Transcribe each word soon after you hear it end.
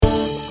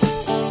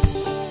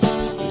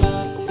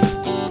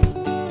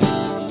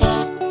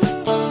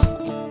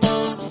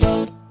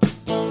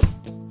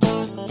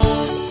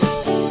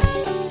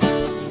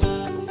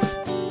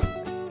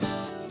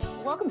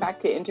Welcome back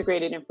to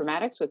Integrated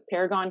Informatics with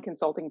Paragon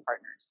Consulting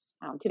Partners.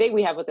 Today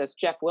we have with us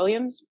Jeff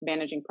Williams,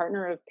 Managing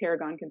Partner of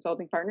Paragon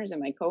Consulting Partners and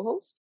my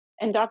co-host,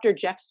 and Dr.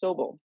 Jeff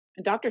Soble.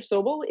 Dr.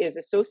 Soble is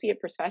Associate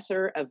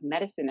Professor of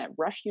Medicine at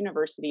Rush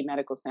University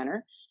Medical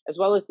Center, as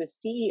well as the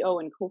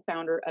CEO and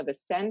co-founder of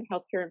ASCEND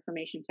Healthcare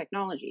Information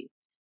Technology,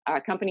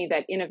 a company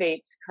that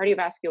innovates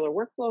cardiovascular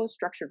workflows,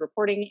 structured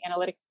reporting,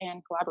 analytics,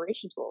 and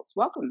collaboration tools.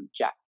 Welcome,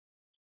 Jeff.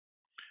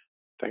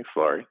 Thanks,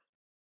 Laurie.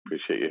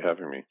 Appreciate you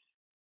having me.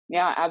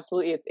 Yeah,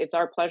 absolutely. It's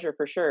our pleasure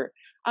for sure.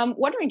 I'm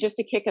wondering, just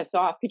to kick us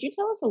off, could you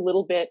tell us a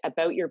little bit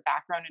about your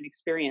background and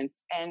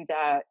experience? And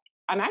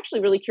I'm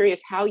actually really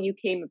curious how you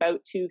came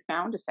about to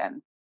found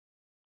ASCEND.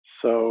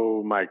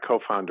 So my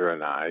co-founder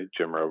and I,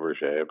 Jim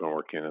Roberger, have been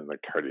working in the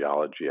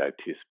cardiology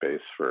IT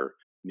space for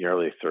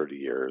nearly 30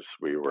 years.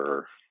 We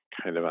were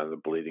kind of on the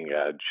bleeding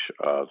edge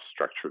of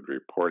structured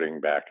reporting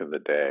back in the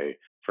day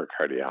for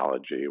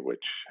cardiology,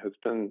 which has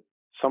been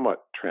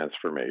somewhat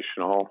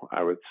transformational,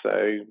 I would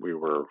say. We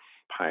were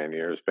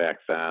pioneers back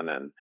then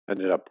and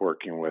ended up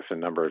working with a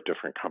number of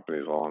different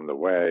companies along the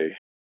way,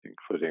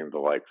 including the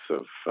likes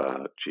of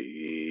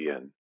GE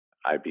and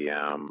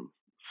IBM,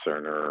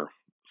 Cerner,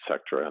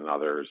 Sectra, and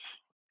others.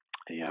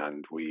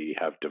 And we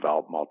have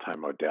developed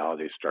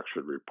multimodality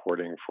structured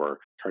reporting for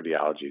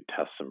cardiology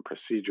tests and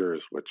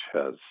procedures, which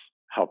has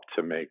helped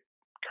to make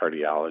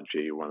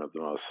cardiology one of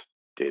the most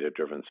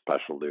data-driven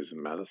specialties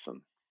in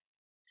medicine.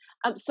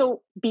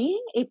 So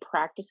being a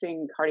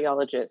practicing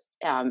cardiologist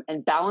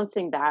and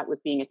balancing that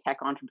with being a tech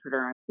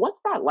entrepreneur,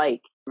 what's that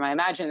like? I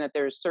imagine that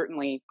there's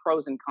certainly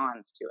pros and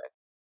cons to it.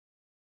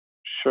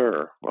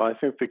 Sure. Well, I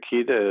think the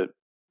key to,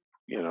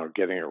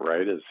 getting it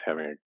right is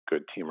having a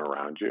good team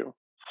around you.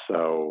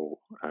 So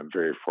I'm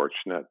very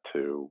fortunate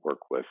to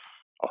work with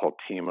a whole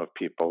team of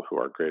people who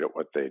are great at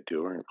what they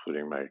do,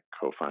 including my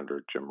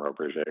co-founder, Jim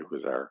Roberger,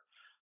 who's our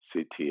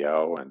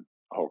CTO, and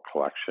a whole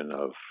collection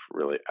of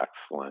really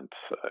excellent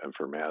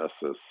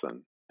informaticists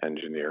and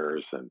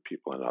engineers and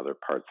people in other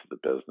parts of the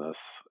business.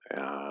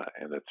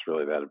 And it's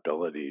really that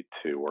ability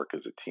to work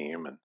as a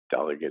team and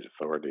delegate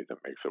authority that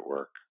makes it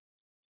work.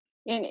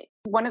 And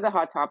one of the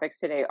hot topics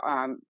today,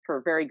 for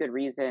a very good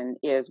reason,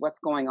 is what's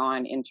going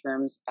on in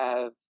terms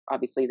of,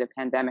 obviously, the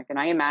pandemic. And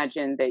I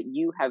imagine that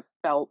you have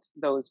felt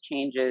those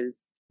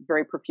changes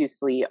very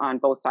profusely on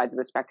both sides of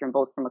the spectrum,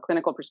 both from a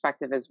clinical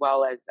perspective as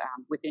well as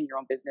within your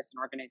own business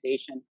and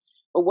organization.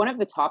 But one of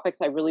the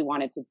topics I really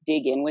wanted to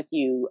dig in with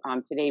you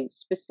today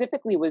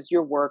specifically was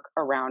your work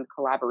around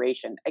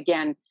collaboration.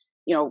 Again,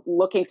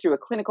 looking through a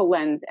clinical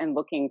lens and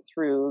looking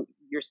through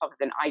yourself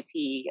as an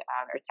IT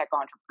or tech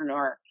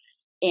entrepreneur,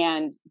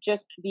 and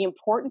just the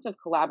importance of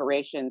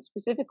collaboration,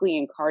 specifically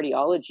in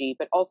cardiology,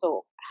 but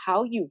also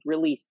how you've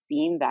really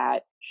seen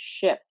that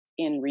shift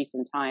in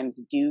recent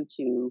times due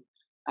to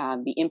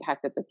the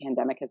impact that the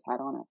pandemic has had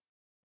on us.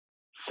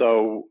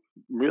 So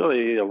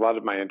really, a lot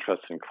of my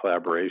interest in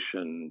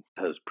collaboration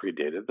has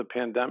predated the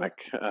pandemic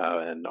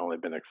and only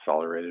been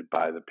accelerated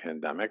by the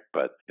pandemic.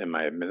 But in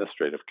my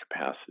administrative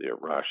capacity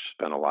at Rush,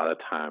 spent a lot of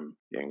time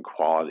in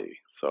quality.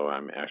 So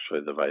I'm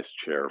actually the vice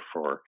chair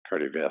for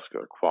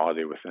cardiovascular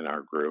quality within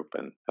our group.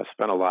 And I've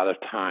spent a lot of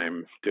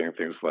time doing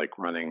things like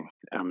running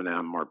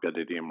M&M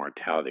morbidity and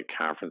mortality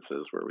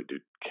conferences where we do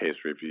case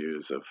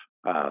reviews of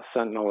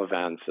sentinel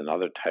events and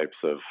other types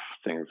of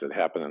things that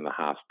happen in the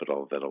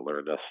hospital that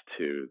alert us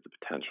to the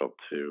potential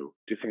to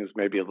do things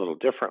maybe a little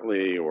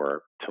differently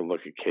or to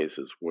look at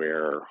cases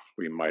where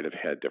we might have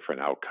had different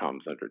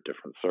outcomes under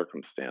different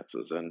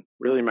circumstances. And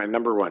really my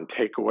number one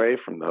takeaway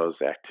from those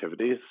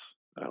activities,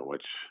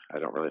 which I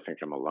don't really think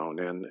I'm alone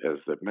in, is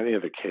that many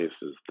of the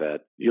cases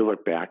that you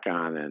look back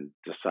on and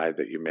decide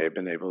that you may have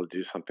been able to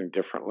do something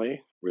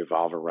differently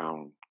revolve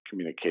around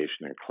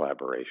communication and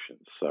collaboration.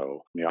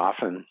 So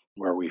often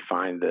where we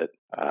find that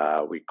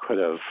we could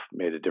have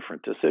made a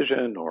different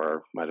decision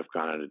or might have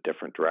gone in a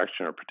different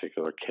direction in a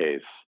particular case,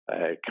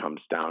 it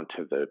comes down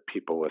to the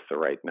people with the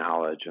right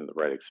knowledge and the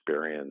right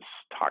experience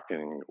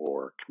talking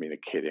or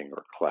communicating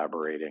or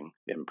collaborating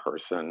in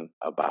person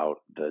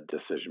about the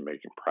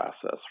decision-making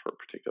process for a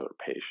particular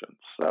patient.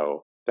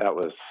 So that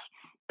was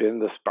been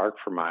the spark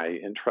for my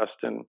interest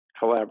in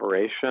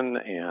collaboration,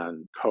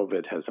 and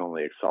COVID has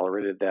only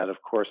accelerated that, of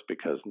course,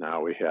 because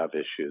now we have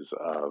issues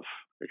of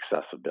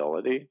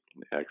accessibility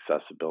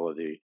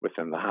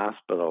within the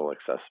hospital,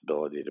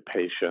 accessibility to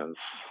patients.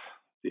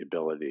 The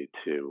ability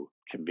to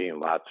convene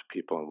lots of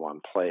people in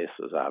one place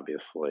is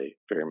obviously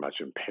very much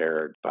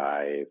impaired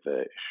by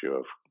the issue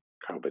of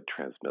COVID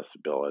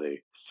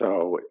transmissibility.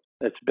 So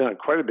it's been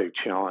quite a big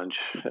challenge,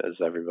 as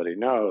everybody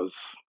knows,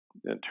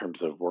 in terms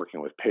of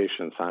working with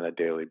patients on a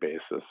daily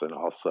basis and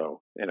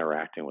also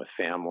interacting with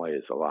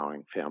families,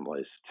 allowing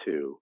families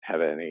to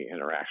have any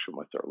interaction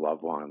with their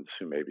loved ones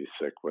who may be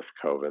sick with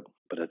COVID.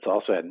 But it's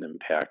also had an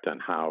impact on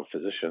how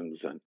physicians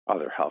and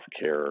other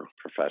healthcare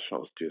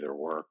professionals do their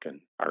work and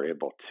are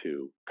able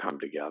to come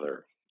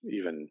together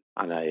even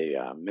on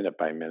a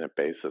minute-by-minute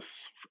basis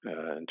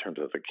in terms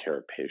of the care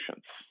of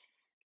patients.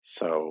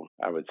 So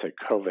I would say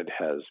COVID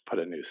has put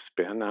a new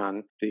spin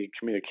on the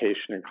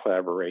communication and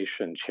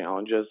collaboration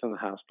challenges in the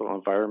hospital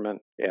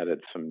environment, added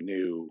some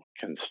new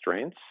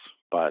constraints,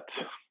 but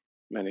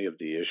many of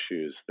the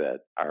issues that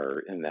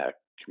are in that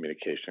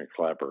communication and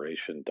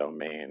collaboration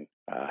domain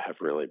have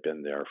really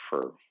been there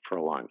for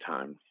a long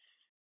time.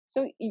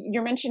 So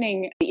you're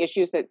mentioning the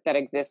issues that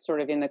exist sort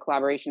of in the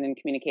collaboration and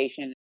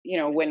communication,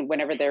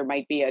 whenever there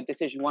might be a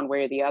decision one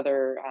way or the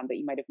other that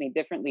you might have made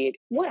differently.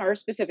 What are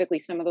specifically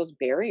some of those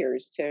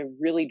barriers to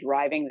really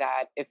driving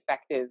that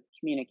effective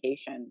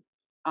communication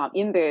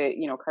in the,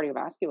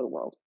 cardiovascular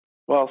world?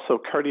 Well, so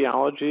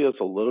cardiology is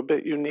a little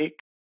bit unique.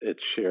 It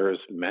shares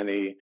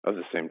many of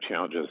the same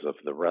challenges of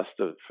the rest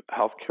of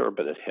healthcare,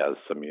 but it has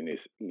some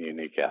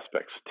unique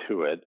aspects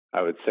to it.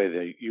 I would say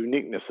the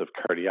uniqueness of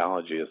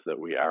cardiology is that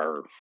we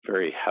are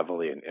very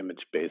heavily an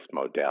image-based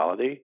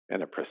modality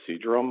and a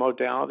procedural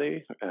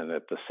modality, and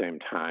at the same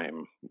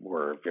time,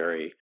 we're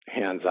very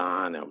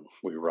hands-on and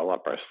we roll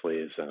up our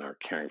sleeves and are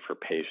caring for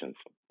patients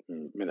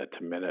minute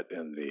to minute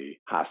in the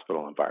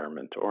hospital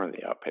environment or in the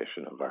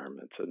outpatient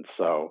environment. And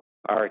so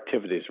our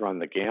activities run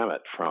the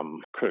gamut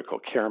from critical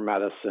care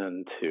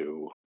medicine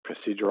to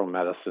procedural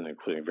medicine,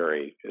 including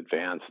very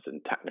advanced and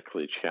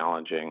technically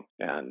challenging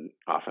and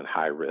often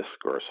high risk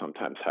or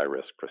sometimes high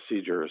risk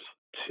procedures,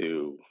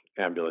 to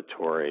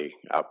ambulatory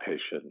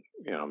outpatient,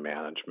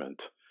 management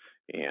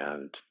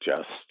and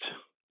just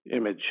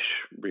image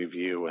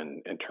review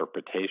and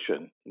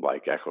interpretation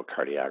like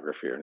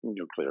echocardiography or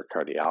nuclear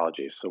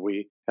cardiology. So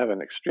we have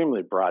an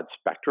extremely broad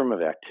spectrum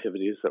of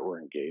activities that we're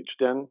engaged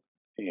in,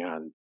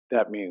 and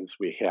that means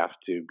we have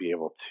to be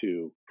able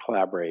to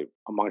collaborate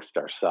amongst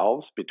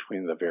ourselves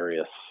between the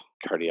various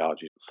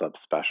cardiology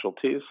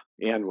subspecialties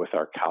and with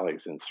our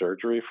colleagues in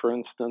surgery, for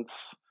instance,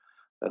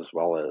 as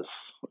well as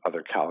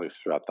other colleagues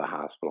throughout the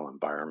hospital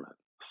environment.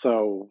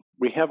 So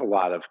we have a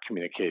lot of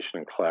communication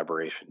and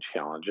collaboration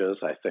challenges.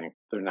 I think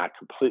they're not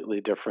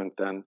completely different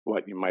than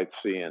what you might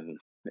see in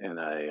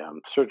a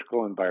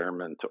surgical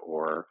environment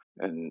or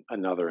in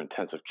another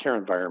intensive care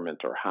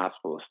environment or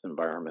hospitalist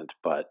environment,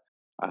 but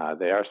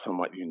they are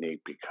somewhat unique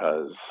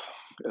because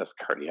as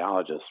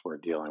cardiologists, we're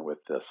dealing with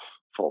this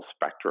full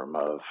spectrum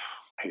of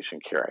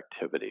patient care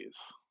activities.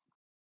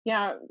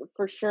 Yeah,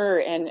 for sure.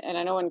 And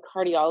I know in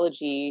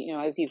cardiology,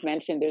 as you've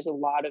mentioned, there's a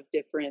lot of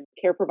different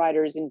care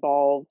providers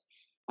involved,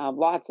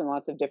 lots and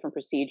lots of different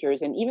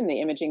procedures, and even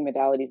the imaging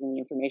modalities and the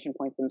information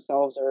points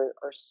themselves are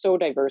so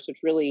diverse, which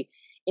really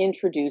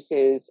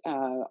introduces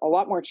a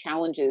lot more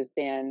challenges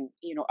than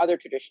other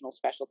traditional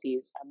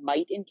specialties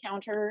might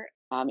encounter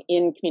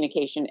in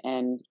communication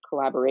and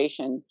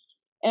collaboration.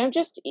 And I'm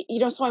just,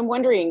 so I'm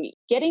wondering,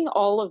 getting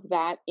all of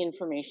that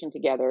information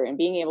together and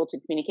being able to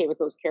communicate with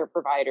those care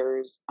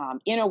providers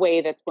in a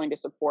way that's going to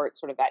support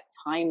sort of that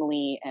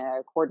timely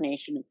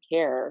coordination of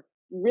care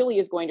really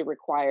is going to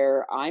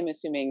require, I'm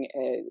assuming,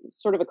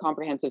 sort of a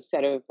comprehensive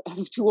set of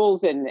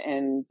tools and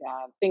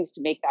things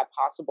to make that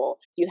possible.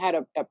 If you had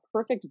a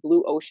perfect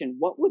blue ocean,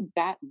 what would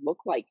that look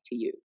like to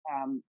you?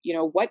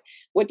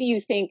 What do you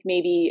think?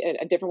 Maybe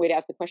a different way to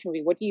ask the question would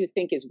be, what do you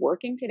think is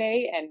working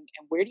today, and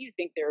where do you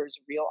think there's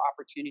real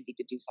opportunity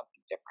to do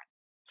something different?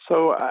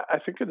 So I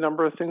think a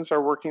number of things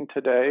are working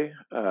today.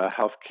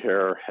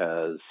 Healthcare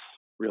has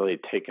really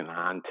taken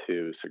on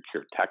to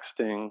secure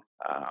texting.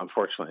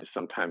 Unfortunately,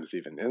 sometimes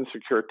even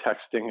insecure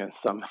texting in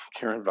some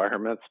care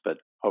environments, but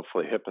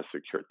hopefully HIPAA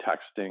secure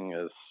texting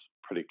is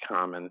pretty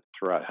common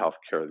throughout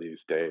healthcare these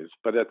days.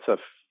 But it's a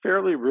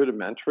fairly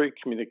rudimentary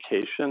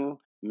communication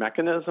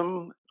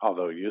mechanism,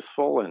 although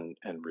useful and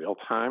real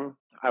time.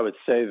 I would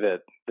say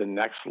that the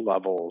next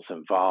levels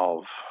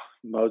involve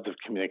modes of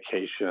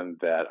communication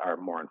that are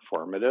more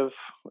informative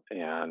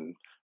and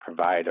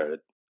provide a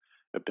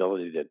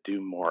ability to do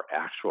more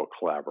actual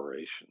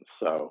collaboration.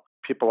 So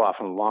people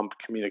often lump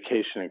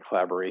communication and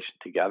collaboration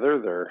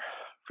together. They're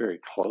very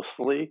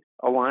closely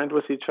aligned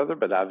with each other,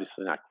 but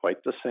obviously not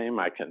quite the same.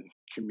 I can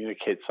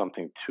communicate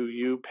something to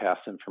you, pass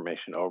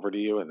information over to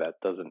you, and that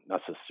doesn't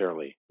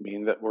necessarily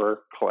mean that we're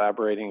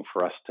collaborating.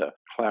 For us to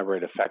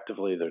collaborate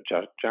effectively, there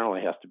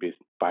generally has to be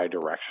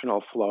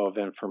bidirectional flow of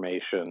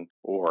information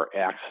or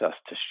access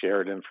to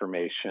shared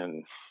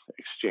information,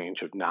 exchange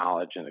of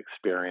knowledge and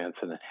experience,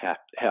 and it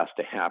has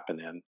to happen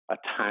in a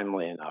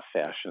timely enough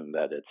fashion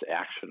that it's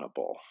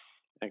actionable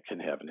and can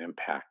have an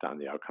impact on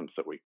the outcomes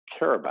that we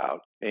care about.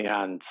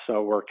 And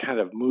so we're kind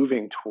of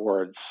moving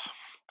towards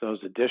those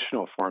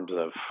additional forms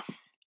of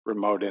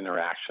remote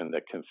interaction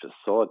that can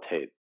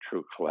facilitate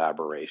true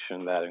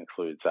collaboration. That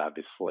includes,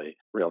 obviously,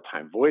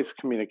 real-time voice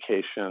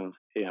communication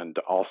and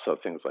also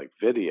things like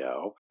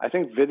video. I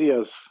think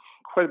video is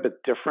quite a bit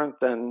different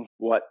than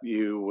what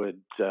you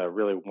would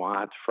really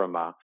want from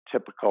a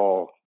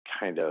typical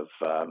kind of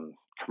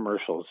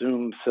commercial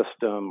Zoom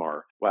system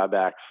or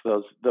WebEx.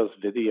 Those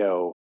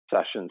video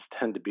sessions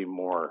tend to be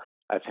more,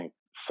 I think,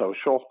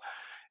 social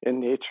in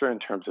nature in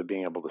terms of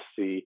being able to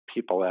see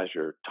people as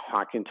you're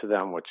talking to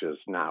them, which is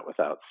not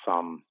without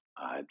some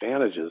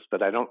advantages,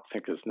 but I don't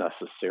think is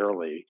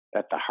necessarily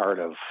at the heart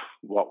of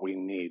what we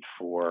need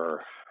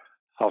for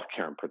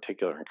healthcare, in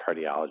particular in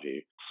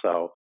cardiology.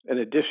 So in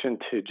addition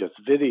to just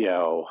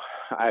video,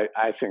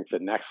 I think the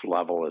next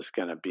level is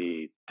going to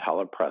be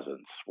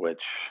telepresence,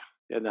 which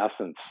in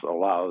essence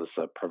allows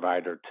a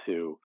provider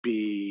to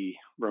be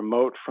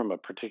remote from a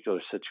particular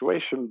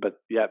situation, but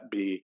yet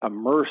be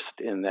immersed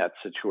in that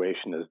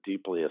situation as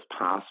deeply as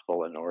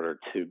possible in order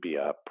to be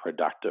a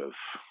productive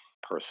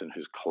person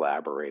who's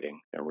collaborating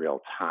in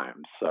real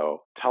time.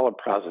 So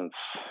telepresence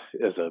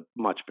is a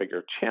much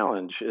bigger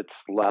challenge. It's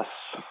less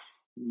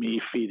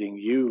me feeding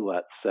you,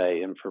 let's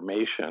say,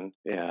 information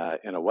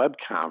in a web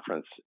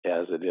conference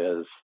as it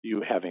is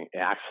you having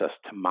access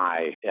to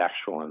my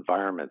actual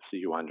environment so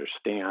you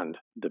understand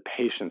the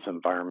patient's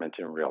environment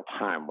in real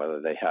time,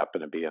 whether they happen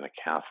to be in a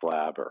cath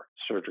lab or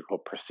surgical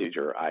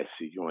procedure or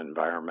ICU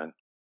environment.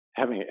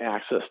 Having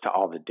access to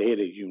all the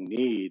data you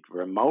need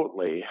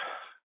remotely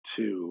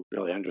to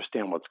really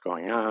understand what's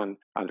going on,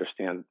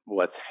 understand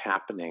what's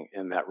happening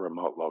in that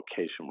remote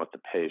location with the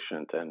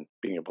patient, and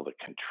being able to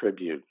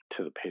contribute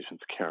to the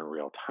patient's care in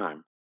real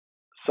time.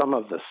 Some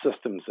of the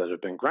systems that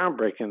have been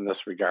groundbreaking in this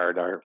regard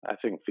are, I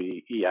think,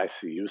 the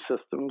EICU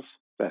systems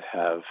that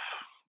have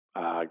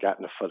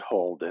gotten a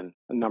foothold in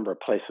a number of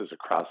places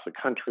across the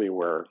country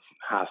where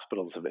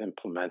hospitals have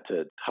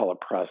implemented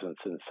telepresence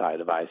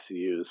inside of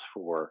ICUs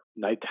for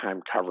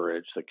nighttime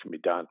coverage that can be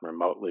done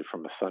remotely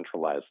from a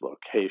centralized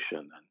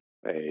location.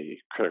 And a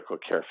critical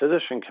care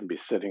physician can be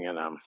sitting in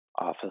an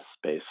office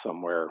space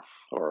somewhere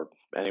or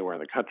anywhere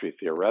in the country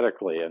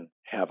theoretically and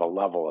have a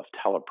level of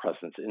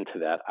telepresence into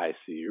that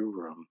ICU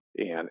room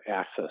and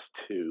access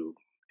to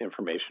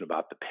information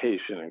about the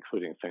patient,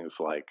 including things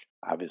like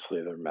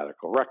obviously their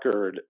medical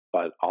record,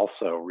 but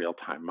also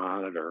real-time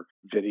monitor,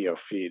 video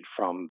feed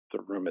from the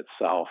room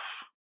itself,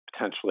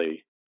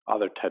 potentially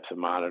other types of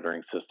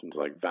monitoring systems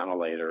like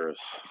ventilators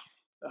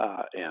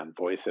and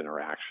voice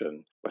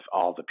interaction with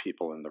all the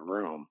people in the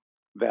room.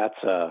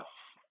 That's a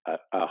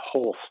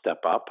whole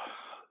step up,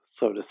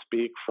 so to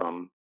speak,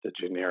 from the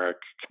generic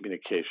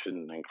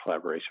communication and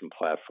collaboration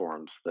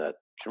platforms that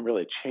can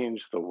really change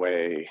the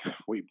way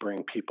we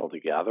bring people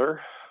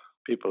together,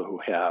 people who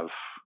have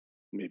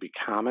maybe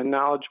common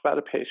knowledge about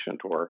a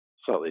patient or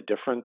slightly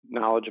different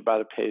knowledge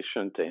about a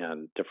patient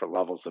and different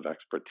levels of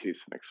expertise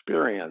and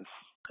experience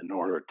in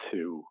order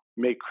to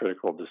make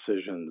critical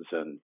decisions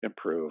and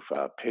improve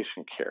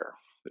patient care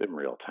in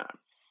real time.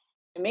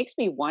 It makes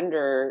me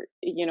wonder,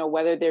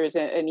 whether there's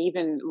an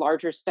even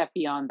larger step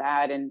beyond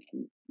that. And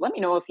let me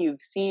know if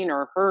you've seen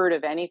or heard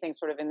of anything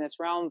sort of in this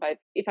realm. But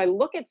if I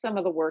look at some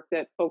of the work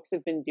that folks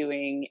have been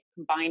doing,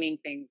 combining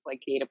things like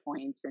data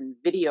points and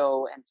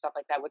video and stuff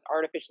like that with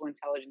artificial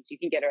intelligence, you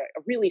can get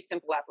a really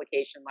simple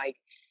application like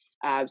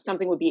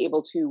something would be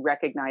able to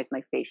recognize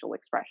my facial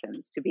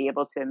expressions, to be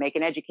able to make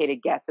an educated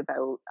guess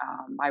about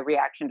my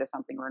reaction to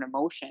something or an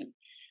emotion.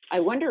 I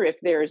wonder if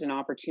there's an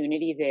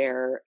opportunity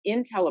there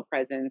in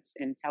telepresence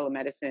and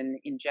telemedicine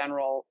in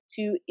general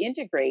to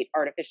integrate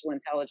artificial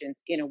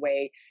intelligence in a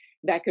way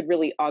that could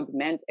really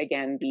augment,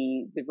 again,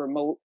 the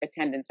remote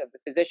attendance of the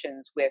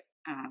physicians with,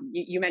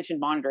 you mentioned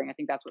monitoring. I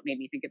think that's what made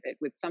me think of it,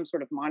 with some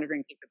sort of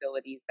monitoring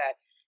capabilities that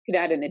could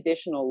add an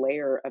additional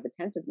layer of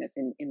attentiveness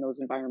in those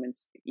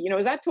environments.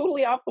 Is that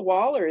totally off the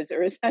wall, or is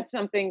that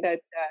something that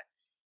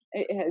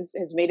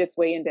has made its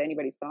way into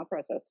anybody's thought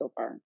process so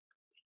far?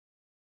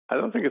 I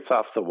don't think it's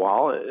off the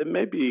wall. It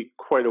may be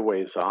quite a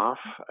ways off.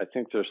 I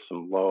think there's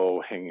some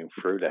low-hanging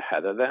fruit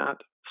ahead of that.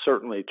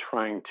 Certainly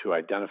trying to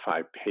identify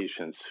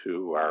patients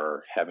who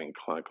are having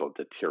clinical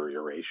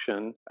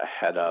deterioration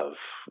ahead of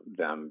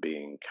them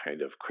being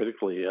kind of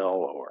critically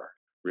ill or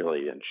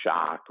really in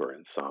shock or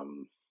in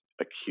some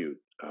acute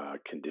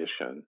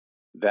condition.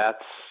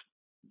 That's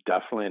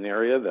definitely an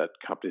area that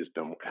companies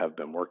have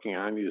been working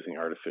on using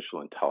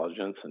artificial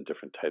intelligence and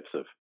different types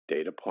of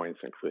data points,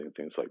 including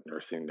things like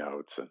nursing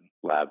notes and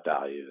lab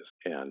values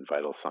and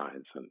vital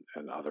signs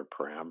and other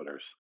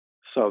parameters.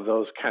 So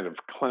those kind of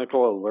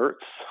clinical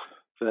alerts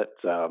that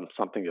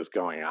something is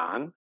going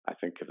on, I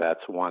think that's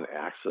one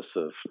axis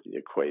of the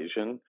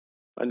equation.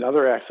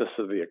 Another axis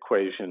of the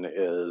equation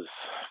is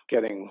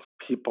getting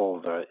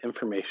people the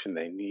information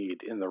they need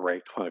in the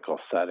right clinical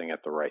setting at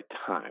the right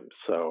time.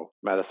 So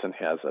medicine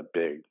has a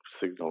big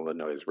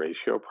signal-to-noise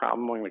ratio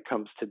problem when it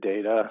comes to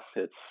data.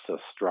 It's a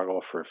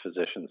struggle for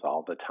physicians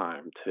all the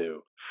time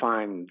to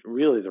find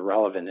really the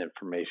relevant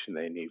information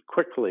they need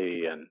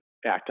quickly and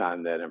act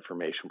on that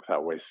information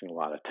without wasting a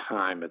lot of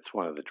time. It's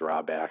one of the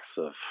drawbacks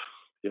of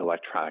the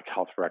electronic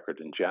health record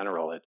in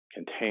general. It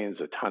contains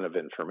a ton of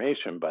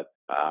information, but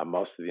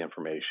most of the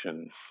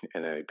information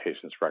in any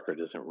patient's record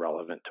isn't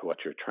relevant to what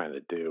you're trying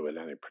to do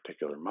at any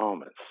particular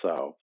moment.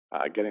 So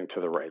getting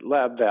to the right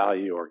lab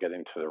value or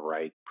getting to the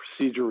right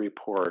procedure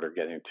report or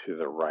getting to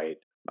the right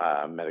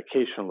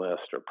medication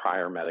list or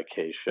prior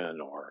medication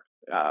or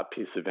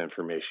piece of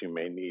information you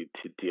may need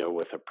to deal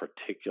with a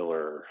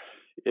particular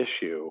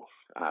issue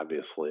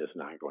obviously is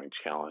an ongoing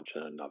challenge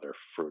and another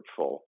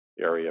fruitful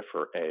area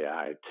for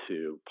AI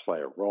to play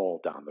a role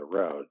down the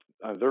road.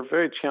 They're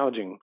very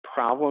challenging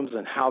problems,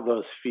 and how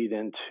those feed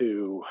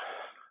into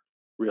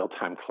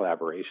real-time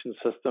collaboration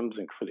systems,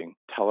 including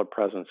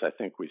Tele-Presence, I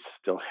think we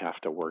still have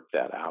to work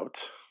that out.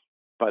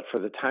 But for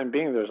the time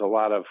being, there's a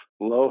lot of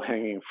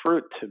low-hanging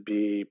fruit to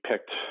be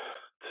picked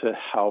to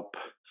help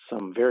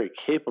some very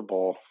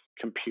capable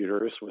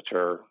computers, which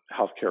are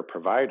healthcare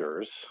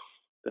providers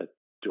that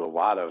do a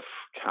lot of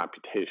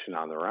computation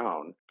on their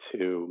own,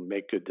 to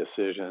make good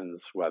decisions,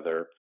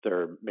 whether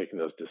they're making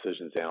those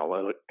decisions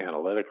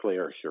analytically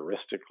or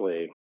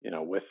heuristically,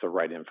 with the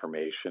right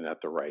information at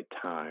the right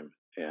time.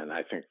 And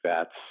I think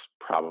that's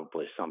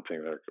probably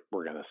something that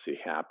we're going to see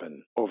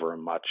happen over a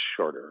much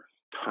shorter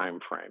time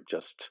frame.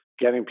 Just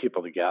getting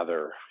people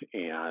together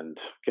and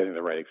getting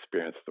the right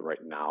experience, the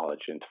right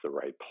knowledge into the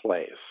right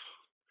place.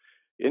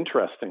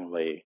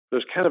 Interestingly,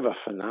 there's kind of a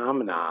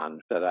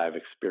phenomenon that I've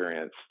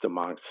experienced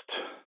amongst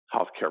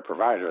healthcare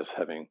providers,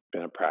 having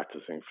been a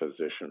practicing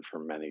physician for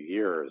many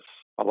years.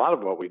 A lot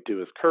of what we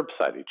do is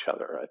curbside each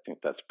other. I think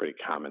that's pretty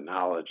common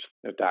knowledge.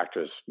 The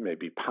doctors may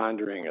be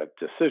pondering a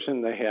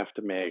decision they have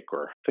to make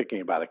or thinking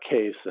about a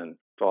case, and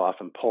they'll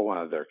often pull one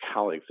of their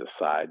colleagues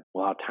aside. A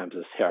lot of times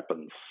this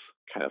happens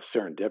kind of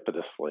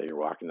serendipitously. You're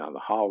walking down the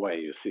hallway,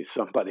 you see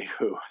somebody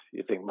who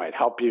you think might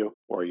help you,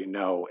 or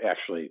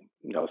actually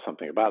know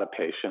something about a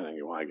patient and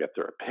you want to get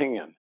their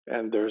opinion.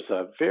 And there's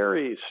a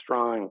very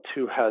strong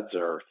 2 heads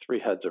or 3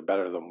 heads are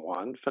better than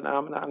one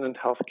phenomenon in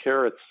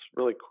healthcare. It's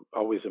really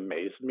always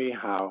amazed me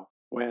how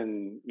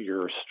when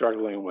you're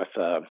struggling with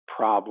a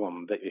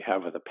problem that you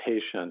have with a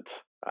patient,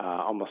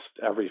 almost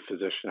every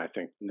physician, I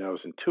think, knows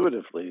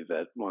intuitively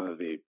that one of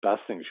the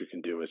best things you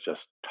can do is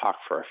just talk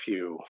for a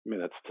few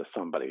minutes to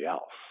somebody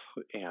else.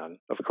 And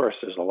of course,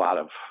 there's a lot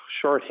of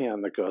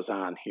shorthand that goes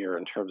on here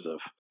in terms of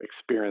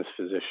experienced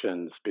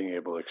physicians being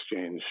able to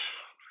exchange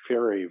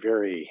very,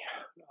 very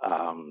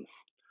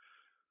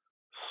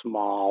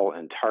small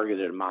and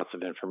targeted amounts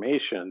of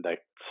information that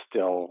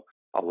still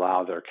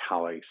allow their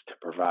colleagues to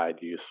provide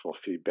useful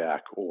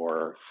feedback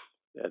or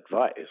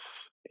advice.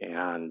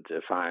 And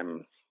if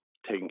I'm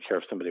taking care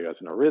of somebody who has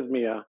an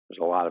arrhythmia,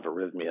 there's a lot of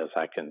arrhythmias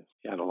I can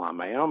handle on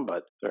my own,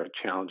 but there are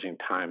challenging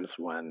times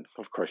when,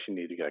 of course, you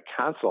need to get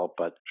a consult.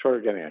 But short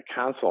of getting a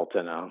consult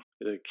in an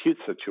acute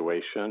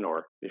situation,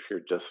 or if you're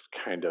just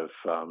kind of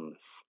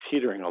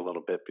teetering a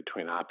little bit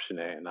between option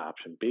A and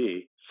option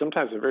B,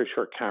 sometimes a very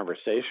short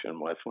conversation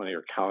with one of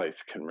your colleagues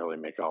can really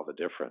make all the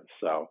difference.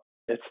 So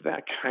it's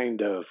that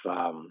kind of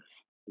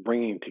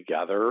bringing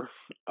together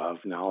of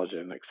knowledge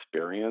and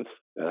experience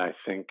that I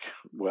think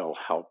will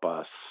help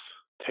us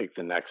take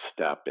the next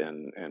step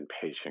in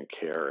patient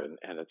care.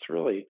 And it's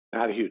really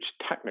not a huge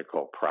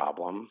technical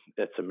problem.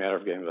 It's a matter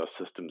of getting those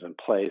systems in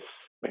place,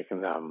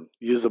 making them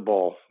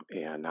usable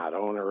and not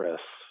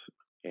onerous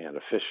and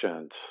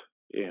efficient,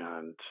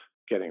 and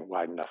getting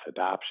wide enough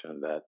adoption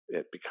that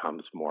it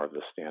becomes more of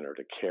the standard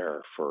of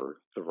care for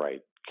the right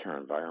care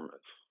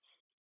environments.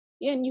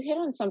 Yeah, and you hit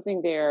on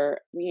something there.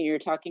 You're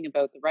talking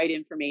about the right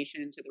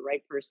information to the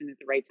right person at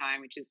the right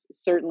time, which is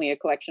certainly a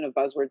collection of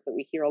buzzwords that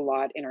we hear a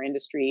lot in our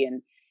industry,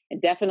 and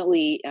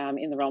definitely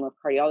in the realm of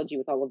cardiology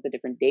with all of the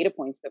different data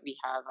points that we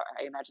have.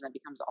 I imagine that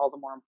becomes all the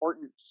more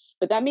important.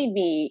 But that made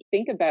me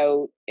think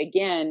about,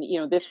 again,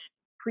 this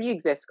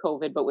pre-exists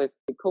COVID, but with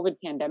the COVID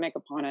pandemic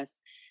upon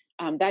us,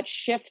 that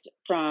shift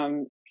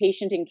from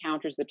patient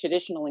encounters, the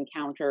traditional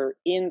encounter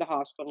in the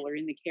hospital or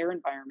in the care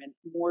environment,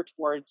 more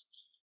towards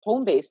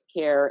home-based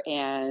care.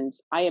 And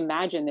I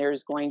imagine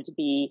there's going to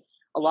be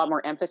a lot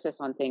more emphasis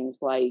on things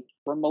like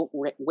remote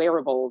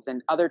wearables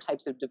and other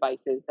types of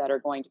devices that are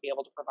going to be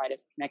able to provide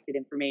us connected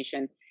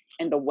information,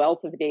 and the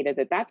wealth of data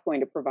that that's going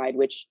to provide,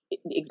 which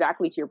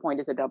exactly to your point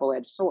is a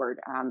double-edged sword.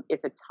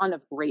 It's a ton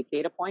of great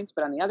data points,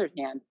 but on the other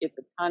hand, it's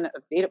a ton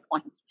of data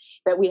points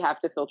that we have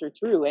to filter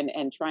through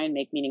and try and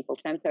make meaningful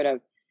sense out of.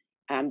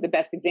 The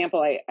best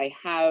example I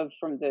have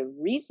from the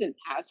recent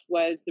past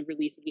was the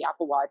release of the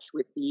Apple Watch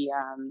with the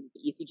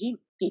ECG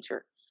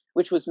feature,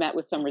 which was met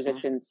with some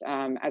resistance,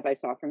 as I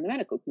saw from the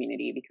medical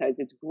community, because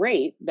it's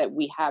great that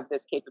we have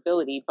this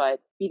capability, but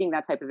feeding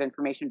that type of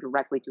information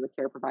directly to a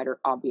care provider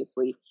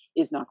obviously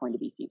is not going to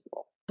be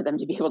feasible for them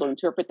to be able to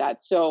interpret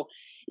that. So,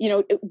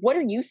 what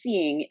are you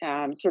seeing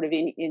sort of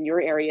in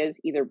your areas,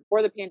 either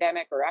before the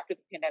pandemic or after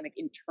the pandemic,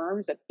 in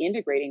terms of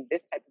integrating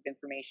this type of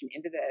information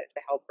into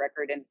the health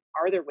record? And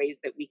are there ways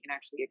that we can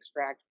actually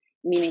extract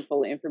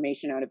meaningful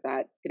information out of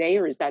that today,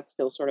 or is that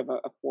still sort of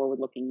a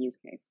forward-looking use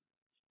case?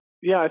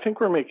 Yeah, I think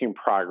we're making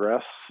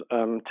progress.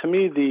 To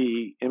me,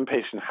 the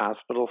inpatient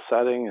hospital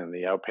setting and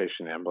the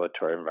outpatient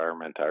ambulatory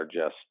environment are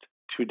just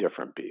two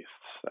different beasts.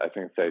 I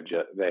think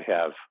they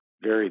have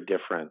very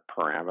different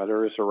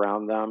parameters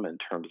around them in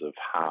terms of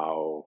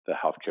how the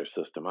healthcare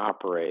system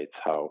operates,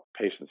 how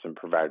patients and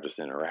providers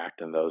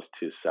interact in those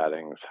two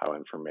settings, how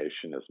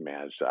information is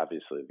managed.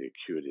 Obviously, the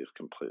acuity is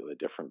completely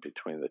different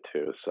between the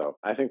two. So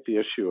I think the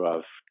issue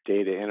of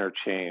data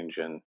interchange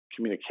and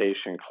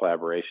communication,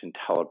 collaboration,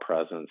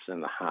 telepresence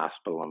in the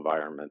hospital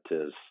environment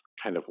is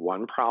kind of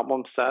one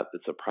problem set.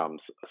 It's a problem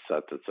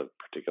set that's of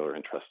particular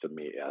interest to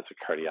me as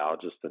a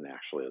cardiologist and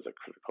actually as a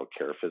critical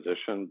care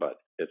physician, but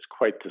it's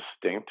quite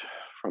distinct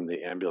from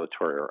the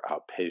ambulatory or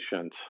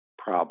outpatient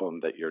problem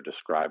that you're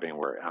describing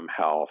where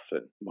mHealth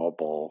and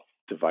mobile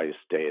device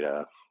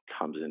data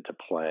comes into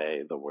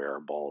play, the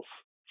wearables.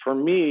 For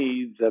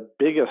me, the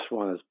biggest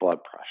one is blood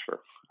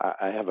pressure.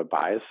 I have a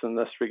bias in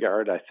this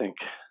regard. I think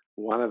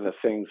one of the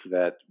things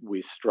that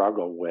we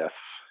struggle with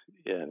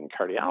in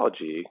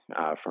cardiology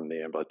from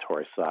the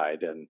ambulatory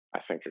side, and I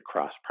think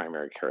across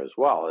primary care as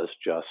well, is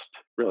just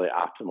really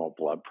optimal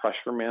blood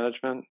pressure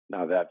management.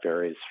 Now that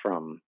varies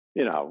from,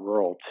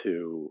 rural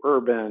to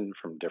urban,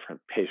 from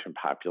different patient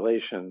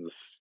populations,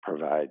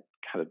 provide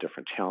kind of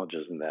different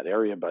challenges in that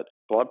area, but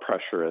blood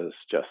pressure is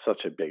just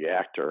such a big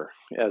actor,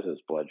 as is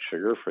blood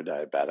sugar for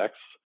diabetics.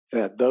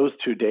 That those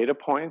two data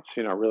points,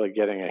 really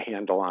getting a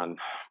handle on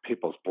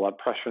people's blood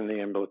pressure in the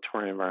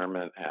ambulatory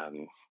environment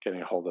and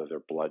getting a hold of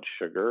their blood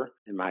sugar,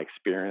 in my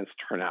experience,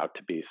 turn out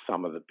to be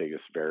some of the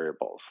biggest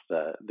variables.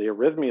 The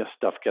arrhythmia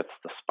stuff gets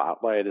the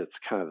spotlight. It's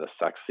kind of the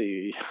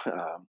sexy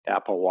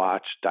Apple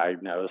Watch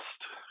diagnosed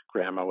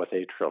grandma with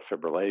atrial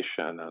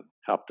fibrillation and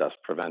helped us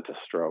prevent a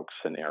stroke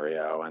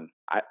scenario. And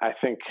I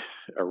think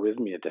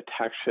arrhythmia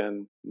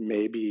detection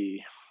may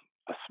be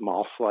a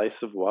small slice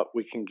of what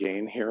we can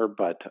gain here,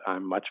 but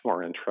I'm much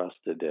more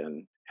interested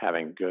in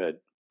having good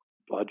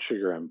blood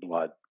sugar and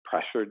blood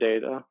pressure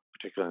data,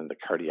 particularly in the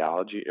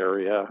cardiology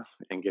area,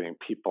 and getting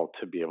people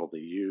to be able to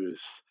use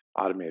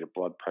automated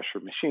blood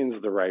pressure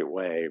machines the right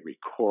way,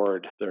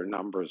 record their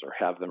numbers or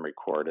have them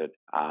recorded.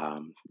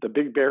 The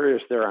big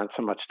barriers there aren't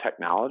so much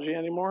technology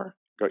anymore.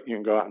 You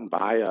can go out and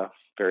buy a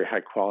very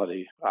high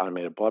quality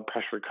automated blood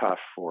pressure cuff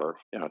for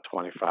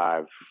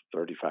 $25,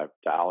 $35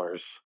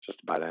 just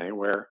about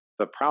anywhere.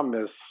 The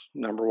problem is,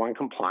 number one,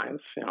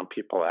 compliance,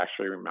 people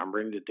actually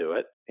remembering to do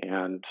it.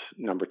 And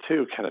number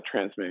two, kind of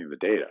transmitting the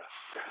data.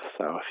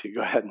 So if you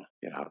go ahead and,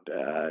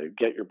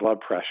 get your blood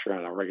pressure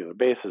on a regular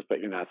basis, but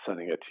you're not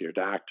sending it to your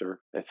doctor,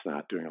 it's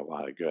not doing a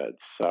lot of good.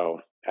 So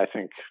I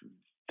think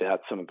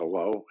that's some of the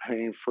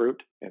low-hanging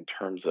fruit in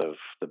terms of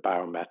the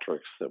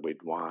biometrics that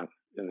we'd want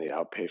in the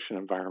outpatient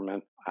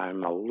environment.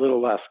 I'm a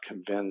little less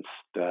convinced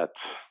that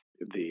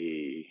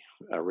the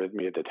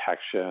arrhythmia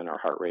detection or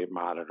heart rate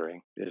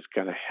monitoring is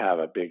going to have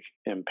a big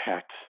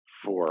impact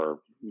for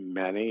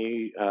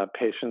many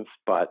patients,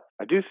 but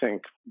I do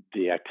think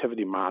the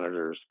activity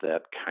monitors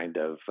that kind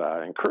of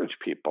encourage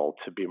people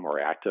to be more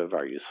active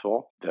are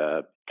useful.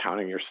 The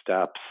counting your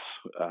steps,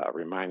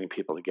 reminding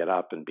people to get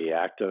up and be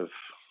active,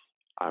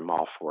 I'm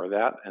all for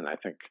that. And I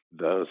think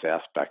those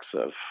aspects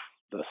of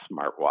the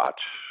smartwatch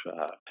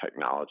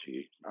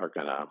technology are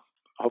going to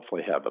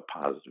hopefully have a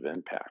positive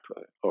impact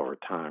over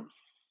time.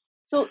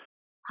 So,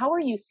 how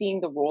are you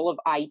seeing the role of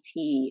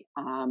IT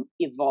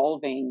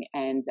evolving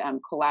and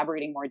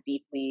collaborating more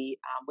deeply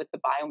with the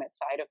biomed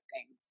side of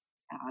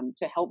things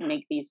to help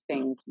make these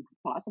things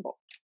possible?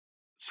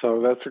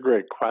 So that's a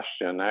great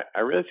question. I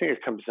really think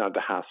it comes down to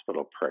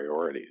hospital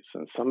priorities.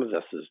 And some of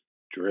this is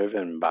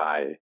driven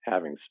by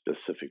having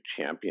specific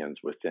champions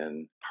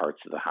within parts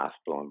of the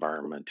hospital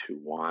environment who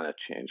want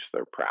to change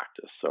their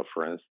practice. So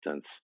for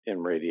instance, in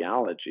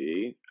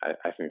radiology,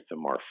 I think the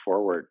more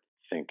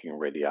forward-thinking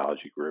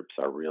radiology groups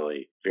are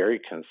really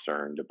very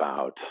concerned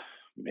about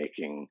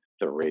making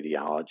the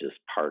radiologist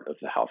part of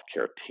the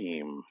healthcare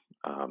team,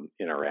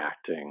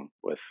 interacting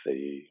with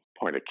the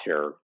point of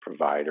care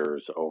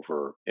providers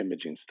over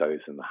imaging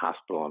studies in the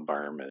hospital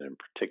environment. In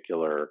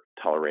particular,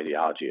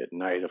 teleradiology at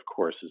night, of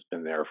course, has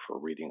been there for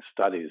reading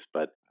studies,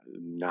 but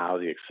now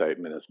the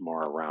excitement is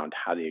more around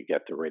how do you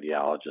get the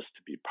radiologist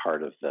to be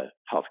part of the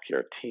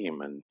healthcare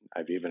team. And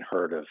I've even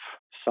heard of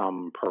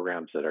some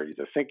programs that are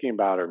either thinking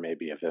about or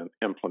maybe have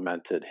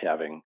implemented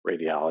having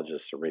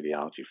radiologists or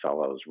radiology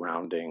fellows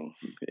rounding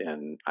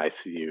in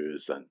ICUs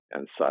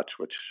and such,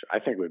 which I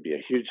think would be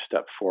a huge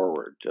step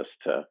forward just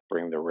to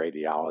bring the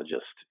radiologist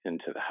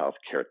into the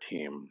healthcare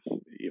team,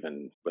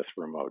 even with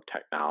remote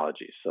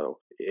technology. So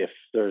if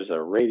there's a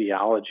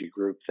radiology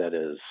group that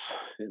is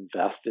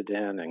invested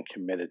in and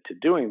committed to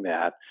doing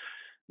that,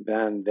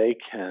 then they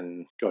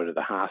can go to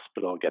the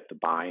hospital, get the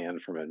buy-in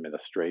from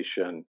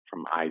administration,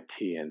 from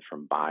IT, and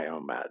from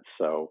biomed.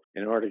 So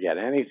in order to get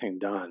anything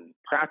done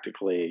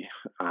practically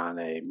on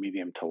a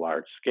medium to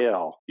large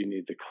scale, you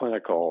need the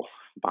clinical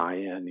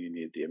buy-in, you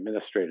need the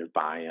administrative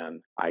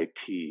buy-in,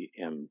 IT,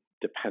 and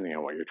depending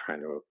on what you're trying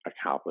to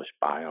accomplish,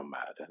 biomed.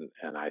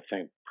 And I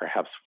think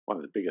perhaps one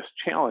of the biggest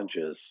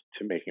challenges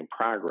to making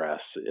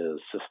progress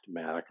is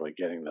systematically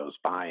getting those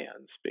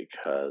buy-ins,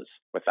 because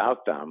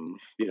without them,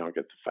 you don't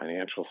get the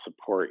financial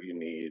support you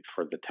need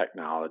for the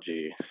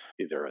technology,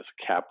 either as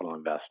a capital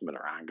investment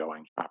or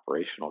ongoing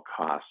operational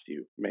costs.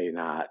 You may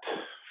not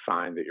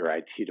find that your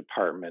IT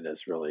department is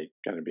really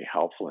going to be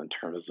helpful in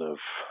terms of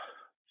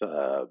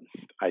the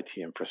IT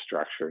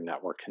infrastructure,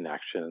 network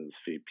connections,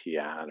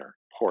 VPN, or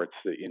ports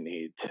that you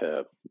need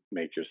to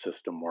make your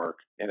system work.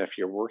 And if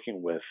you're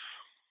working with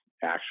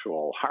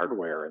actual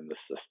hardware in the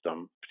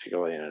system,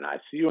 particularly in an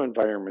ICU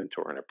environment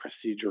or in a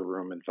procedure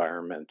room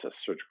environment, a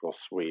surgical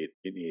suite.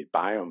 You need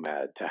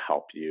biomed to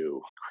help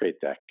you create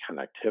that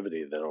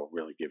connectivity that'll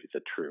really give you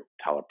the true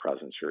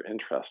telepresence you're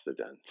interested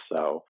in.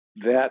 So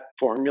that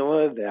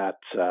formula,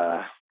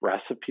 that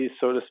recipe,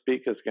 so to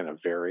speak, is going to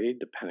vary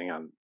depending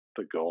on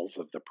the goals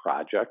of the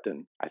project,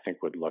 and I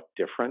think would look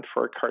different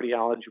for a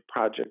cardiology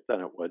project than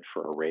it would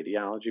for a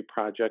radiology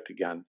project.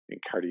 Again, in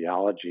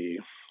cardiology,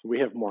 we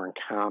have more in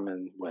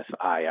common with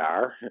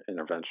IR,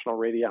 interventional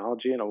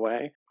radiology, in a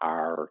way.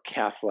 Our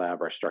cath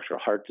lab, our structural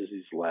heart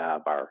disease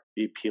lab, our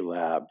EP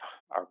lab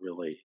are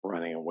really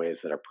running in ways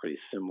that are pretty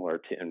similar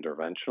to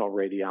interventional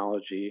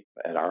radiology.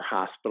 At our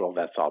hospital,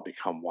 that's all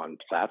become one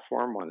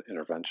platform, one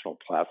interventional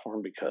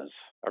platform, because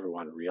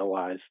everyone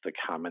realized the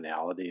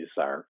commonalities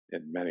are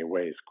in many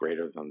ways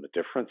greater than the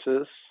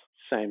differences.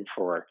 Same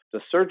for the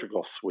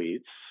surgical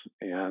suites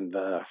and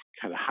the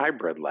kind of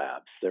hybrid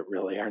labs that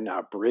really are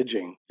now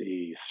bridging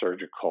the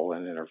surgical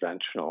and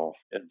interventional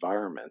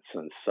environments.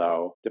 And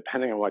so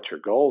depending on what your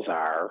goals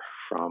are,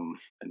 from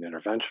an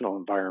interventional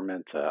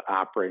environment to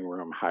operating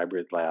room,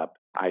 hybrid lab,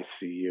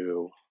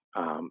 ICU,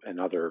 and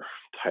other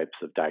types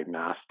of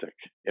diagnostic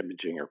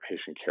imaging or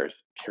patient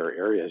care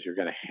areas, you're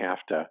going to have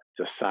to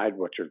decide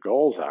what your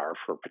goals are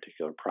for a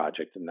particular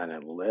project and then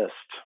enlist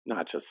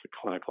not just the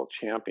clinical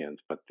champions,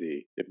 but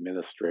the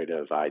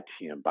administrative,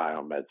 IT, and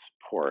biomed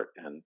support.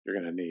 And you're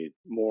going to need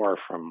more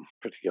from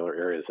particular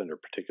areas under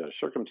particular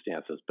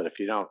circumstances. But if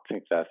you don't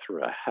think that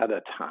through ahead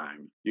of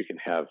time, you can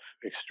have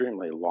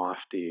extremely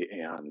lofty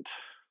and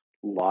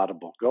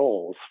laudable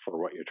goals for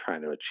what you're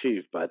trying to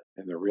achieve, but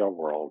in the real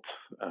world,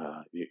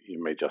 you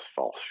may just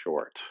fall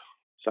short.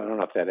 So I don't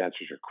know if that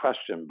answers your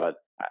question, but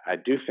I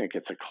do think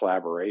it's a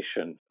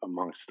collaboration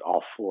amongst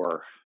all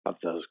four of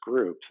those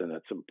groups, and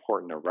it's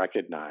important to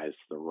recognize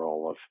the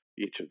role of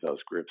each of those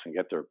groups and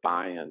get their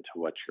buy-in to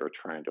what you're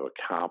trying to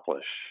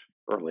accomplish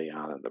early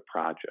on in the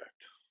project.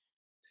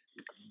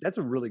 That's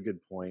a really good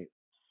point.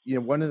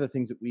 One of the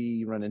things that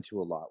we run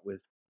into a lot with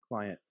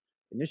client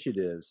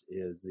initiatives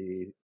is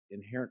the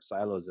inherent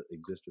silos that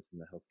exist within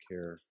the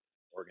healthcare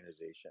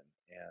organization.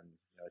 And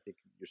I think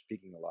you're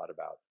speaking a lot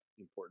about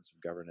the importance of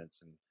governance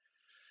and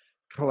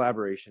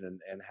collaboration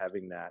and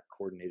having that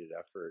coordinated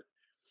effort.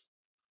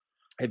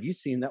 Have you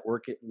seen that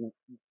work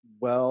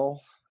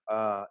well?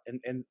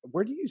 And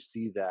where do you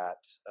see that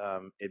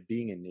it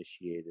being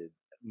initiated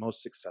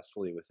most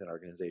successfully within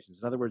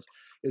organizations? In other words,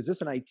 is this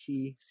an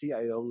IT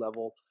CIO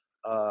level?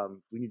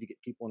 We need to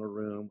get people in a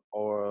room,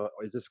 or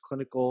is this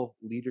clinical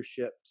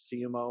leadership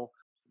CMO?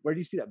 Where do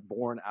you see that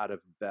born out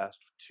of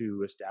best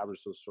to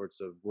establish those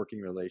sorts of working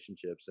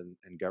relationships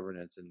and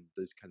governance and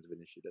those kinds of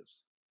initiatives?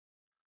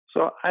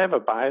 So I have a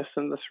bias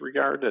in this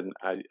regard, and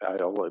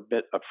I'll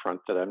admit up front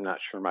that I'm not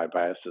sure my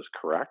bias is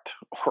correct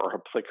or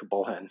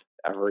applicable in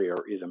every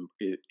or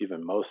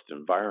even most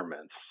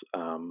environments.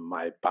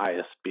 My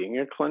bias being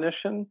a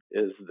clinician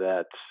is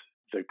that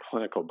the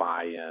clinical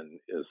buy-in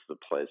is the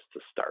place to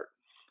start.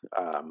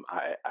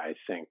 I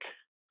think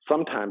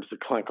sometimes the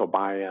clinical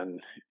buy-in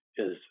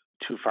is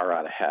too far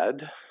out ahead.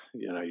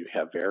 You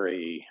have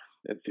very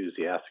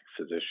enthusiastic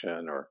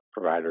physician or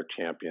provider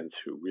champions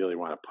who really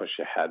want to push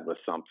ahead with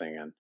something,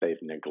 and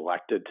they've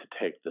neglected to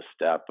take the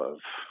step of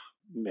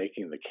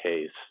making the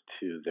case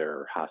to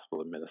their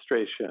hospital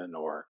administration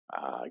or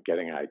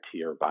getting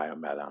IT or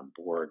biomed on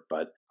board.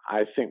 But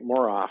I think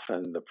more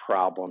often the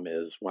problem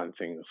is when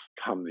things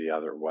come the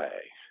other way,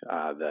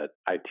 that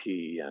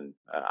IT and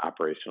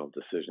operational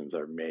decisions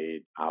are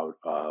made out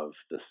of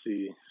the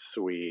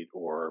C-suite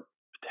or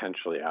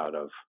potentially out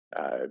of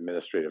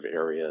administrative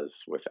areas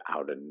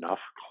without enough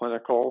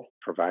clinical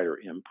provider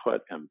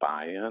input and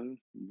buy-in.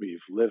 We've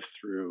lived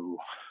through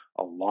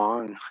a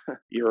long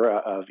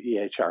era of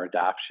EHR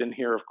adoption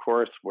here, of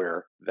course,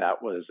 where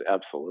that was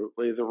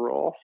absolutely the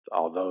rule,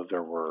 although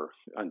there were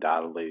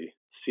undoubtedly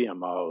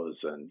CMOs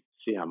and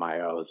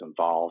CMIOs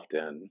involved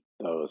in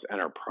those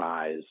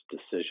enterprise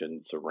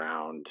decisions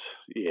around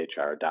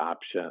EHR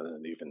adoption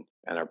and even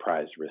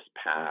enterprise risk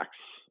packs.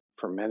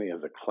 For many of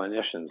the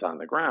clinicians on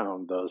the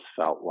ground, those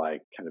felt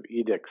like kind of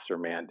edicts or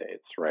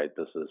mandates, right?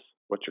 This is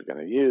what you're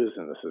going to use,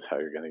 and this is how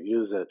you're going to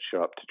use it.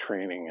 Show up to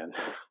training and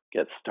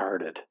get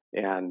started.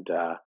 And,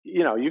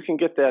 you can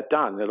get that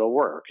done. It'll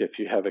work if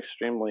you have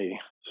extremely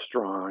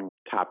strong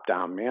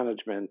top-down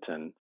management,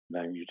 and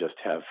then you just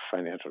have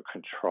financial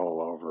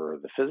control over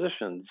the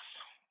physicians.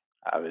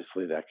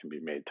 Obviously, that can be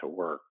made to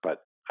work. But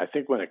I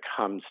think when it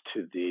comes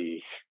to the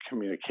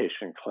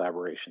communication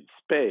collaboration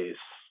space,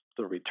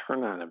 the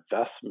return on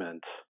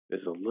investment is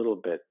a little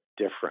bit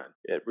different.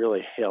 It really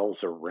hails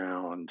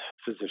around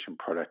physician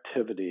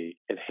productivity.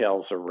 It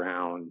hails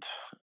around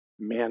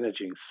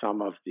managing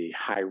some of the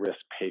high-risk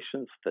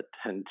patients that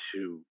tend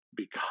to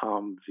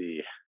become the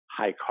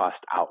high-cost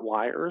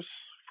outliers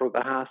for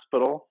the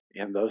hospital.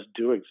 And those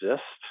do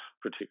exist,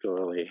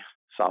 particularly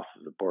south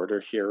of the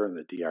border here in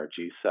the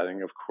DRG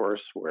setting, of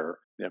course, where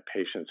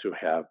patients who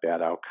have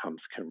bad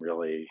outcomes can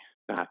really